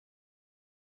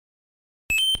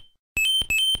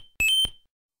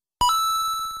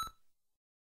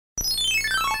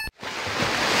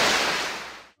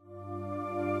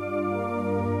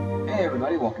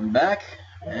everybody, welcome back,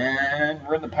 and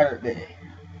we're in the Pirate Bay.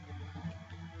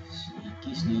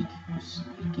 Sneaky sneak,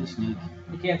 sneaky sneak.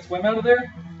 You can't swim out of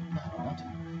there? No, I don't want to.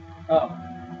 Oh.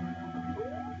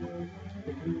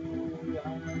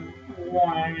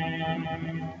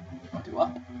 Want to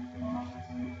up.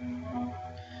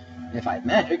 If I had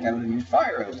magic, I would have used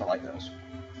fire arrows to light those.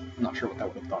 I'm not sure what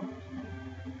that would have done.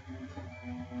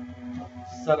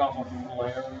 Set off a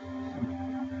flare.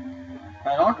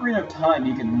 By an Ocarina of Time,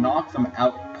 you can knock them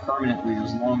out permanently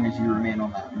as long as you remain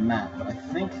on that map, but I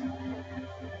think...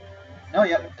 Oh,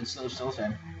 yeah, it's still the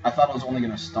same. I thought it was only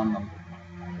going to stun them.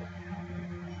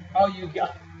 Oh, you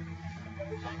got...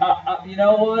 you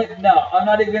know what? No, I'm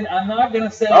not gonna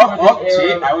say Oh, where the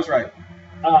arrow... see, I was right.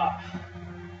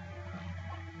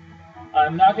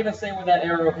 I'm not gonna say where that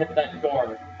arrow hit that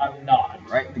door. I'm not.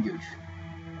 Right in the gooch.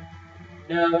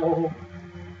 No.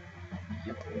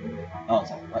 Yep. Oh,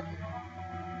 it's all right here.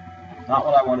 Not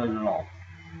what I wanted at all.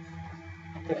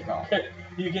 Take off.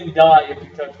 You can die if you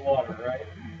touch water, right?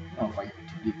 Oh, if I get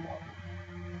too deep water.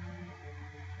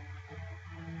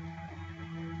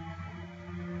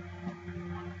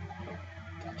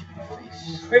 Got you in the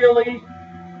face. Really?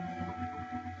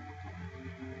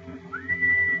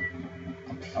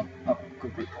 Up,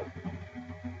 quickly.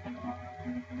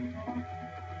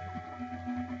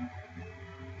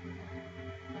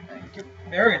 Thank you.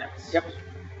 Very nice. Yep.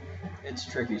 It's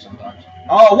tricky sometimes.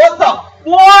 Oh, what the?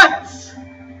 What?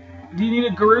 Do you need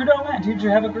a Gerudo mask? Did you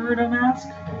have a Gerudo mask?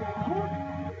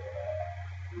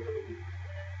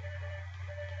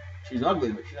 She's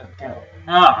ugly, but she doesn't count.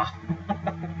 Ah.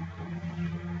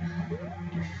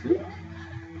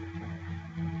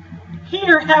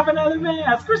 Here, have another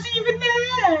mask. Receive it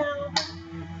now.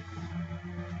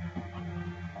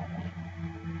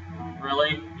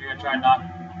 Really? You're gonna try and knock?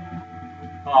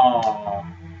 Oh.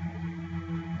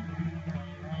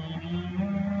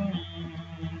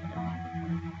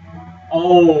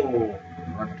 Oh.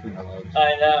 Right between the legs.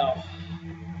 I know.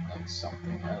 Like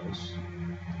something else.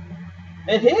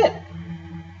 It hit!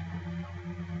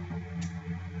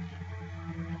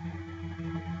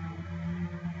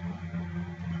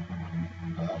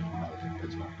 That was a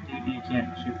good spot. You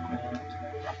can't shoot that.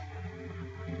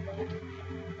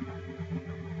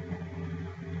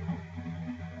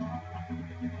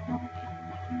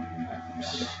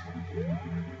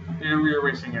 You're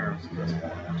wasting arrows.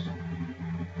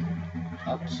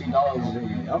 Upsy daisy,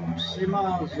 upsy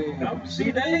daisy, Upsy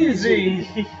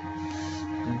daisy!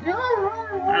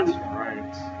 That's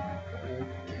right.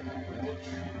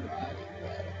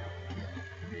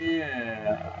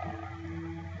 Yeah.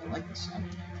 I like the sound.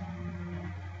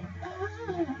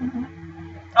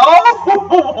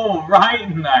 Oh! Right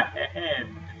in the head.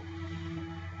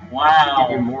 Wow.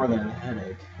 Give you more than a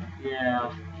headache.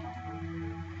 Yeah.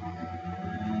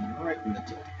 And right in the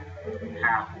tip.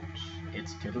 Ouch.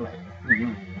 It's tickling.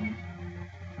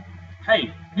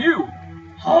 Hey, you!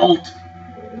 Halt!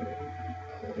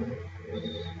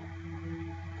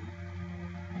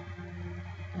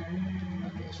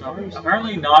 So,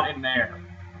 apparently not in there.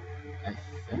 I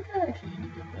think I actually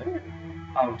need to get there.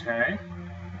 Okay.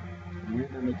 Weird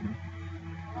they're making...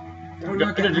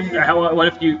 What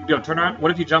if you turn around?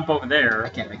 What if you jump over I there?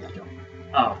 can't make that jump.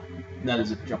 Oh. That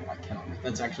is a jump I cannot make.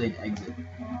 That's actually an exit.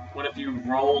 What if you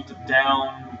rolled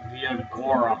down via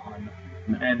Goron?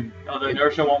 No. And the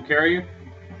inertia won't carry you?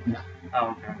 No.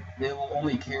 Oh, okay. They will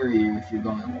only carry you if you're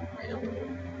going right up.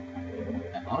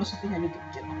 I honestly think I need to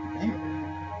get up there.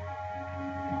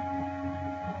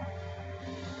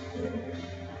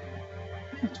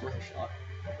 It's worth a shot.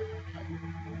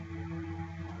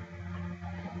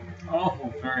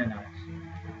 Oh, very nice.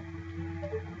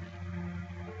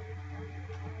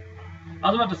 I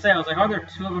was about to say, I was like, are there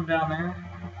two of them down there?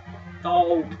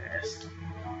 Oh, pissed.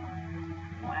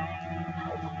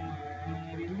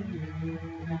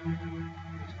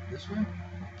 This way?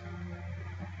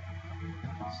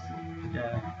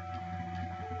 Yeah.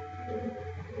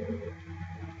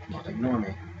 Oh, ignore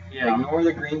me. Yeah. Ignore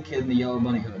the green kid in the yellow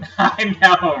bunny hood. I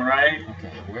know, right?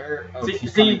 Okay, where? Oh,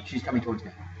 See- she's coming towards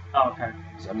me. Oh, okay.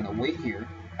 So I'm gonna wait here.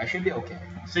 I should be okay.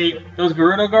 See, those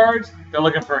Gerudo guards, they're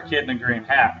looking for a kid in a green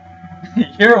hat.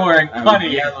 You're wearing I'm bunny a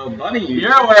ears. yellow bunny ears.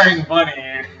 You're wearing bunny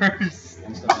ears.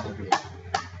 One step over here.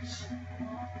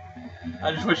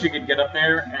 I just wish you could get up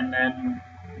there and then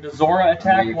the Zora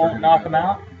attack Wait for her won't to knock go. him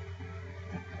out.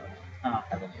 Oh.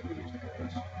 I've only ever used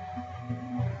arrows.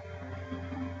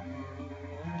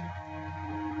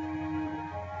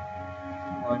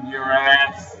 On your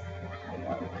ass.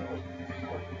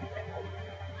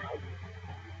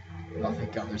 Oh,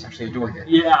 thank God, there's actually a door here.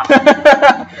 Yeah.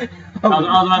 I was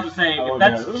about to say, I if would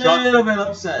that's be a just... little bit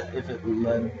upset if it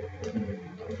led to...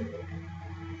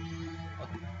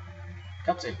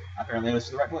 Cutscene. Apparently this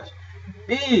is the right place.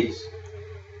 Bees!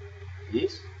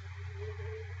 Bees?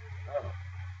 Oh.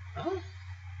 Huh?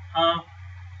 Huh? Oh.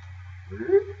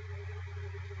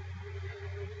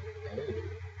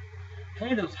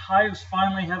 Hey, those hives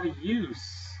finally have a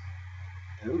use.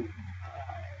 Oh.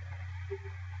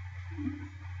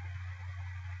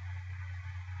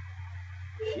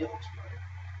 She looks bright.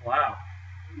 Wow.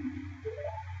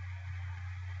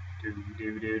 Do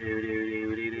do do do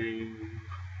do do do.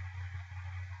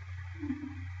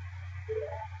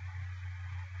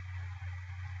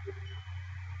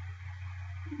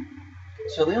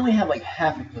 So they only have like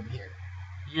half of them here.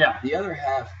 Yeah. The other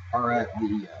half are at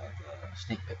the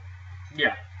snake pit.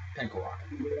 Yeah. Pinnacle Rocket.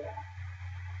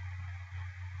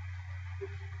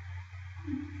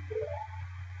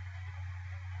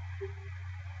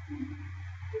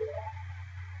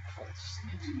 Oh, it's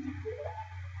snakes.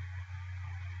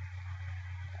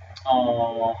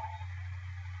 Aww.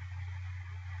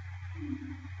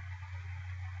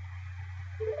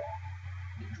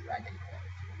 The dragon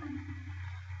quality.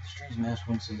 Strange Mass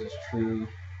one says it's true.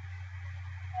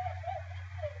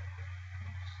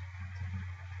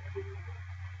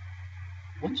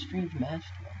 What strange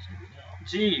masked ones do we know?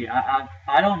 Gee,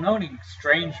 I don't know any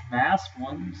strange masked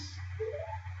ones.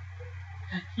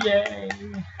 Yay!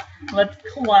 Let's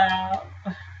clap.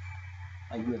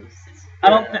 Like really?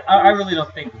 I really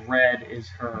don't think red is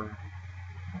her.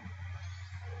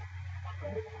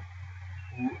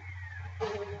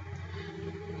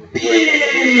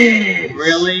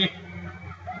 Really?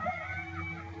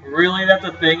 Really, that's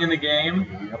a thing in the game?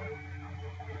 Yep.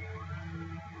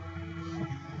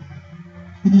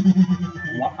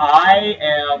 I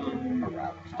am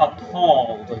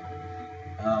appalled.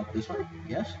 This way?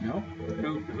 Yes? No?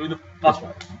 Who the This fuck?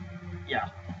 way. Yeah.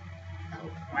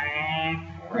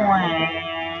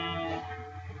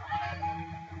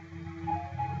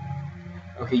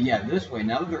 Okay, yeah, this way.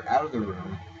 Now that they're out of the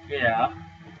room. Yeah.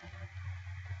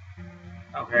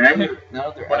 Okay. Now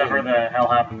that they're Whatever out of the hell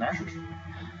happened there.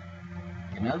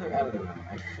 Okay, now they're out of the room.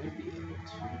 I should be able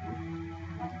to.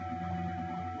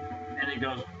 And it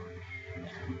goes.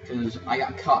 Because I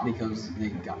got caught because they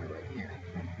got me right here.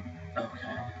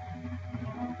 Okay.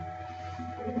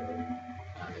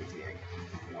 There's the egg.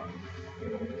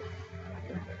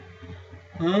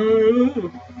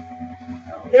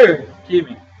 Here, give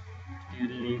me.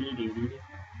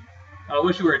 I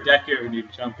wish you were a deck here when you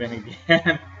jump in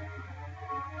again.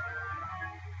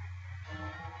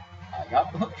 I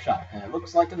got the hook shot, and it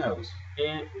looks like a nose.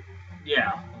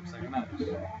 Yeah, looks like a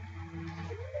nose.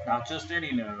 Not just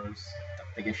any nose. The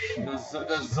biggest The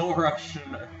Zora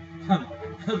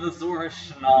the Zora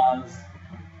schnoz.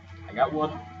 I got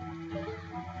one.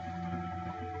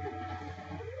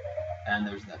 And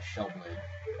there's that shell blade.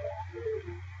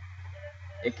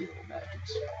 Icky little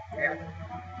bastards.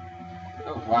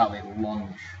 Oh wow, they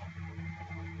lunge.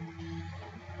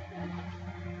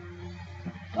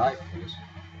 Die, please.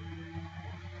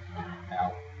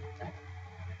 Ow.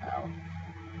 Ow.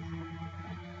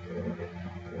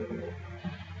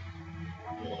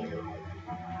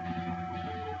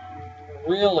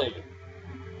 Really?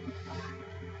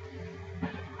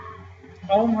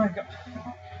 Oh my god.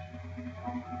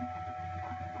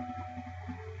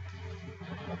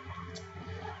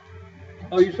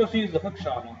 Oh, you're supposed to use the hook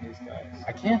shot on these guys.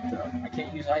 I can't though. I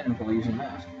can't use items while using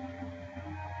mask.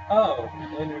 Oh,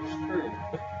 then you're screwed.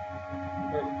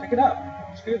 Or pick it up.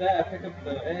 Screw that. Pick up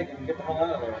the egg and get the hell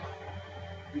out of there.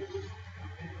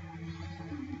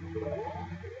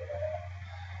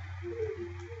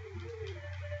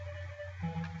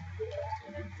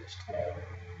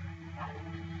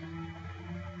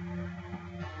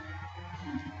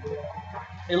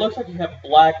 It looks like you have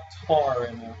black tar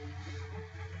in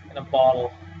a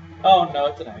bottle. Oh no,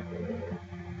 it's an egg.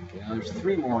 Okay, now there's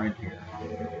 3 more in here.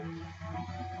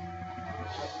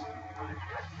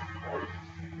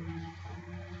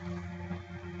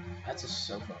 That's a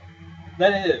sofa.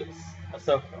 That is a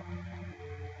sofa.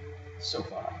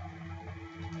 Sofa.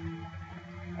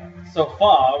 So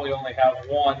far, we only have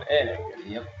 1 egg.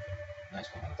 Yep. Nice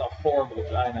one. It's a horrible.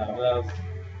 I know.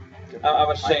 I'm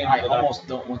ashamed. I almost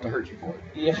don't want to hurt you for it.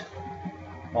 Yeah.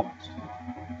 Almost.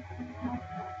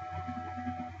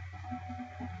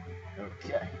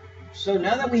 Okay. So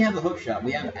now that we have the hook shot,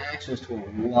 we have access to a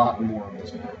lot more of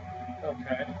this map.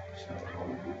 Okay.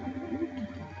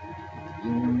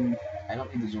 I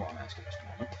don't need the Zora mask at this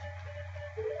moment.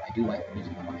 I do like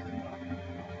using my other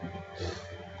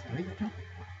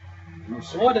one.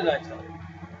 So what did I tell you?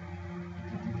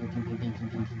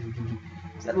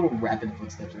 That little rapid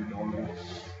footsteps are adorable.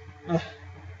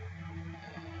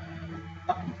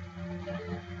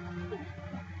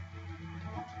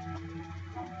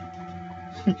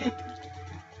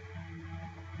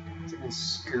 It's a little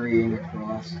scurrying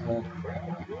across. Oh,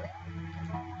 crap.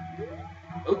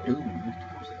 Oh, dude.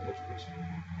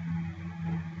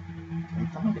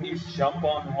 Can you jump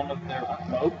on one of their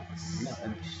boats? No,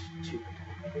 that'd be stupid.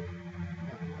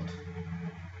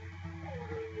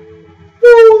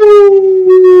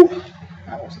 Woo!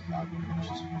 That wasn't bad.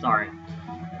 Sorry.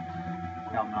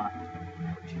 No, I'm not.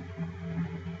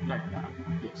 No, you're not.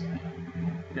 Yes, I am.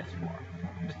 Yes, you are.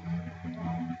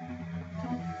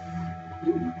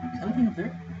 Ooh, is that anything up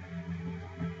there?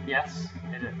 Yes,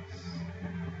 it is.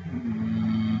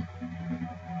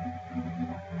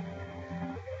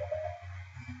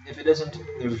 If it isn't,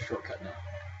 there's a shortcut now.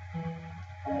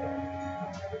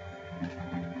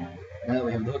 Now that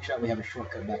we have the hookshot, we have a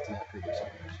shortcut back to that previous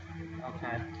location.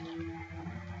 Okay.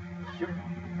 Sure.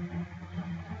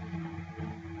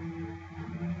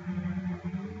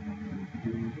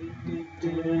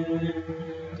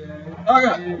 Oh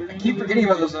god! I keep forgetting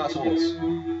about those assholes.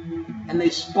 And they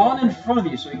spawn in front of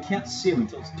you, so you can't see them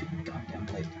until it's too goddamn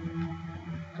late.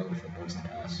 I wish that was the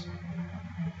pass.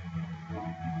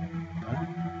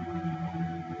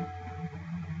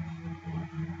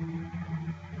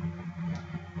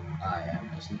 I am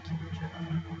a sneaky ninja.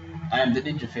 I am the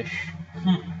ninja fish.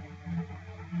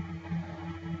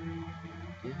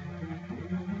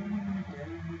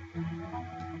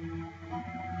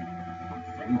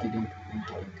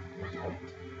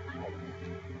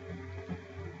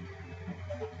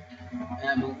 And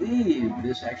I believe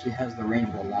this actually has the range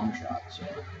of a long shot, so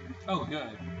Oh,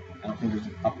 good. I don't think there's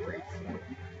an upgrade for it.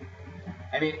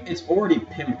 I mean, it's already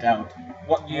pimped out.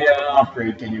 What more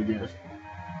upgrade can you give?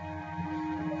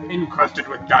 Encrusted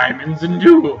with diamonds and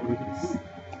jewels.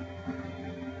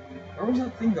 Where was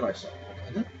that thing that I saw?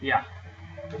 Was it? Yeah.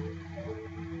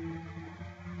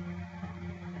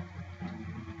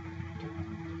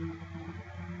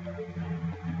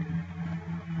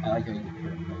 I like how you can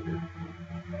hear it later.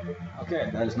 Okay,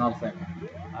 that is not a thing.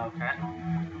 Okay.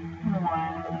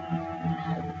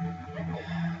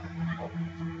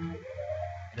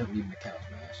 I don't need Macau's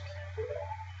mask.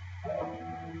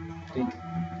 Think.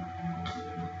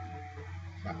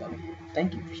 Not loving you.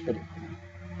 Thank you for spitting.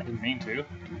 I didn't mean to.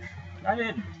 I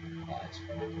didn't. Lies.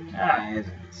 Ah. Lies.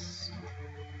 It's...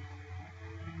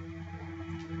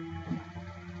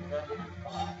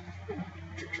 Oh,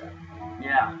 trick shot.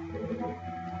 Yeah.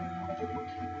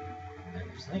 And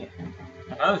this thing.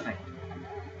 Another thing.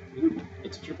 Ooh,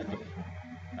 it's a triple thingy.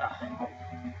 Ah.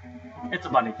 It's a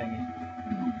bunny thingy.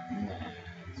 Nah,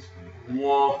 it's...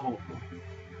 Whoa. Oh,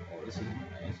 this is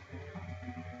amazing.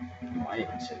 Why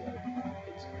even say that?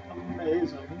 It's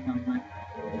amazing.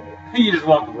 You just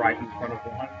walk right in front of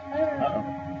one. Uh-oh.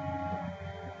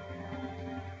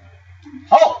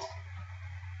 Halt!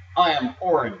 I am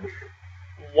orange.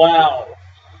 Wow.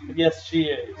 Yes, she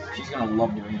is. She's gonna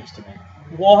love doing this to me.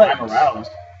 What? I'm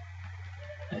aroused.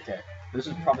 Okay, this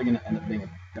is probably gonna end up being a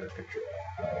better picture.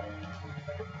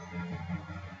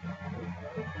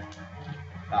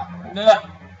 Ah, crap. Nah.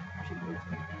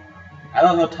 I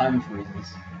love how time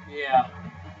freezes. Yeah.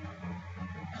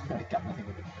 I got nothing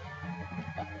with it.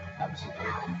 Absolutely.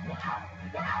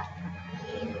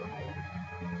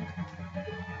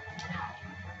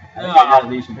 I think I got a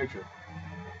decent picture.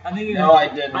 I think you No, I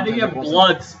didn't. I think you have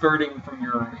blood spurting from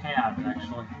your hand,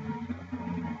 actually.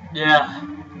 Yeah.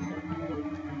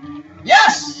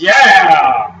 Yes!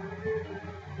 Yeah!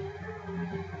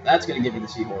 That's gonna give me the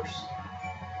seahorse.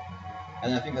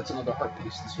 And I think that's another heart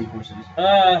piece, the seahorses.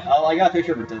 Oh, I got a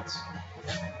picture of her tits.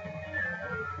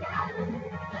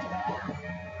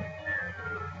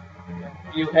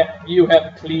 you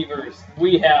have cleavers.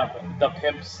 We have the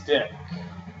pimp stick.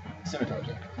 Scimitars.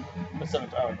 The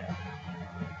scimitar. Oh, yeah.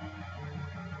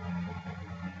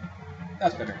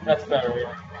 That's better. That's better,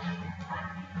 yeah.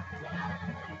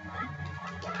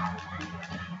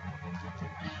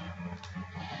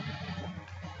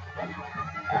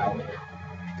 Ow.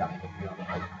 Got me.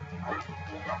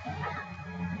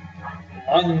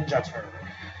 Lunge at her.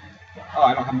 Oh,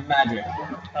 I don't have magic.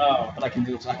 Oh. But I can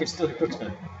do it, so I can still do quick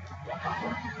spin.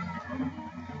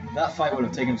 That fight would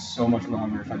have taken so much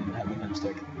longer if I didn't have the pin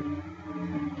stick.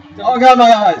 Oh god,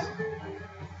 my eyes!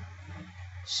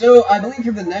 So, I believe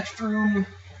here the next room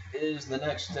is the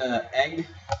next egg.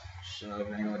 So, we're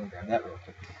gonna go ahead and grab that real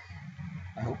quick.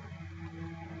 I hope.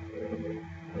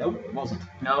 Nope, it wasn't.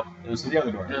 Nope. It was the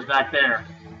other door. It was back there.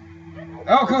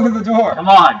 Oh, go to the door! Come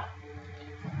on.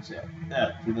 So,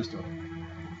 yeah, through this door.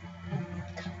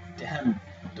 God damn,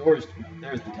 doors.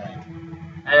 There's the tank.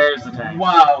 There's the tank.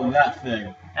 Wow, that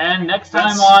thing. And next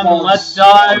time That on Let's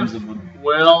spawns Dive, of them.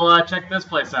 we'll check this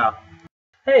place out.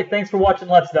 Hey, thanks for watching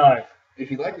Let's Dive. If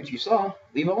you like what you saw,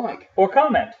 leave a like. Or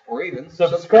comment. Or even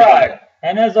Subscribe.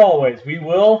 And as always, we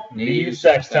will see you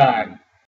next time.